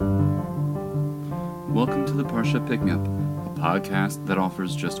Welcome to the Parsha Pick-Me-Up, a podcast that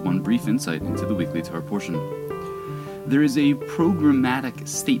offers just one brief insight into the weekly Torah portion. There is a programmatic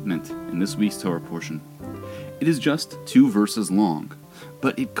statement in this week's Torah portion. It is just 2 verses long,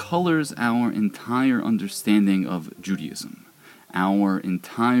 but it colors our entire understanding of Judaism, our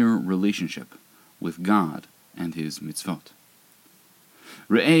entire relationship with God and His mitzvot.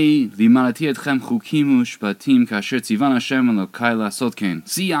 See,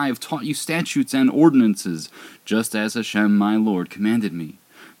 I have taught you statutes and ordinances, just as Hashem my Lord commanded me,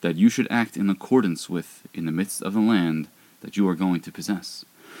 that you should act in accordance with in the midst of the land that you are going to possess.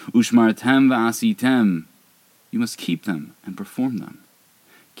 Ushmartem va'asitem, you must keep them and perform them.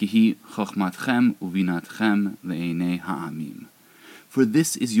 Kihi chochmatchem uvinatchem le'enei ha'amim. For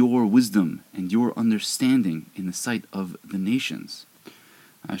this is your wisdom and your understanding in the sight of the nations.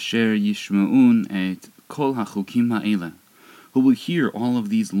 Asher yishme'un et kol hachukim ha'ele, who will hear all of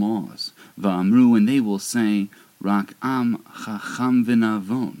these laws, va'amru, and they will say, Rak am chacham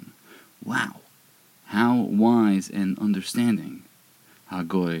v'navon. Wow, how wise and understanding,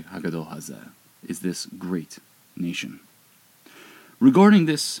 Hagoy Hagadol Hazeh, is this great nation. Regarding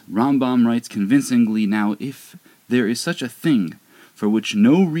this, Rambam writes convincingly, now if there is such a thing for which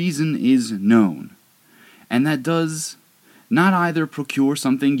no reason is known, and that does not either procure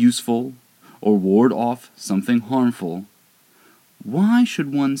something useful or ward off something harmful, why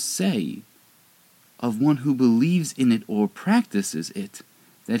should one say of one who believes in it or practices it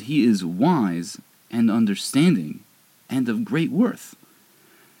that he is wise and understanding and of great worth?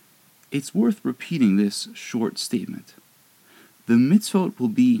 It's worth repeating this short statement. The mitzvot will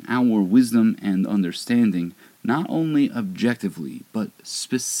be our wisdom and understanding not only objectively, but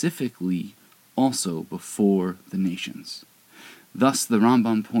specifically also before the nations. Thus, the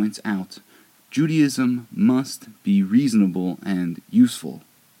Rambam points out, Judaism must be reasonable and useful.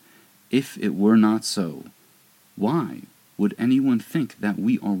 If it were not so, why would anyone think that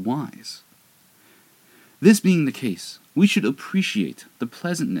we are wise? This being the case, we should appreciate the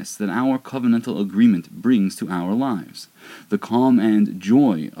pleasantness that our covenantal agreement brings to our lives, the calm and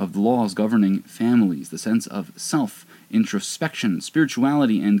joy of the laws governing families, the sense of self-introspection,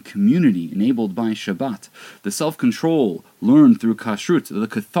 spirituality, and community enabled by Shabbat, the self-control learned through kashrut, the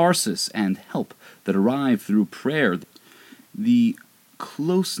catharsis and help that arrive through prayer, the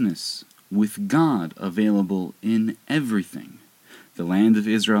closeness with God available in everything, the land of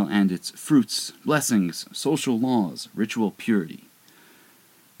Israel and its fruits, blessings, social laws, ritual purity.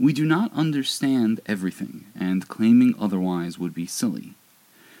 We do not understand everything, and claiming otherwise would be silly.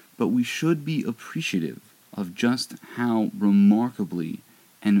 But we should be appreciative of just how remarkably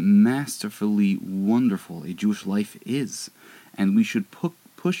and masterfully wonderful a Jewish life is, and we should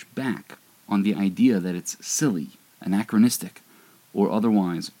push back on the idea that it's silly, anachronistic, or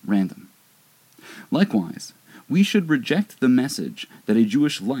otherwise random. Likewise, we should reject the message that a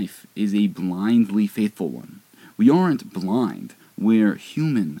Jewish life is a blindly faithful one. We aren't blind. We're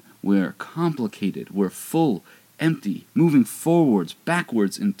human. We're complicated. We're full, empty, moving forwards,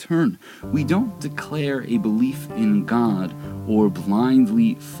 backwards, in turn. We don't declare a belief in God or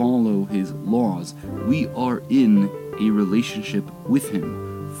blindly follow His laws. We are in a relationship with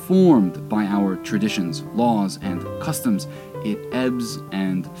Him, formed by our traditions, laws, and customs. It ebbs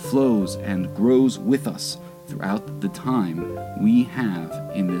and flows and grows with us throughout the time we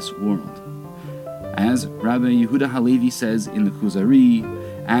have in this world. As Rabbi Yehuda Halevi says in the Kuzari,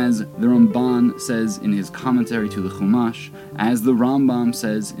 as the Ramban says in his commentary to the Chumash, as the Rambam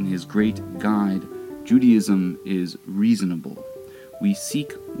says in his great guide, Judaism is reasonable. We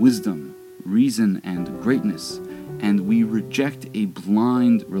seek wisdom, reason, and greatness, and we reject a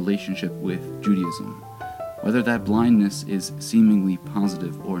blind relationship with Judaism, whether that blindness is seemingly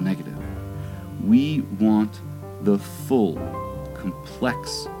positive or negative. We want the full,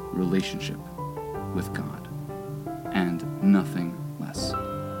 complex relationship with God, and nothing less.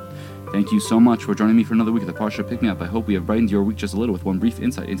 Thank you so much for joining me for another week of the Parsha Pick-Me-Up. I hope we have brightened your week just a little with one brief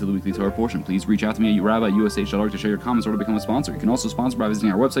insight into the weekly Torah portion. Please reach out to me at rabbi@ush.org to share your comments or to become a sponsor. You can also sponsor by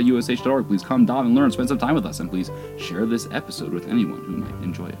visiting our website, ush.org. Please come, dive, and learn, spend some time with us, and please share this episode with anyone who might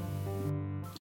enjoy it.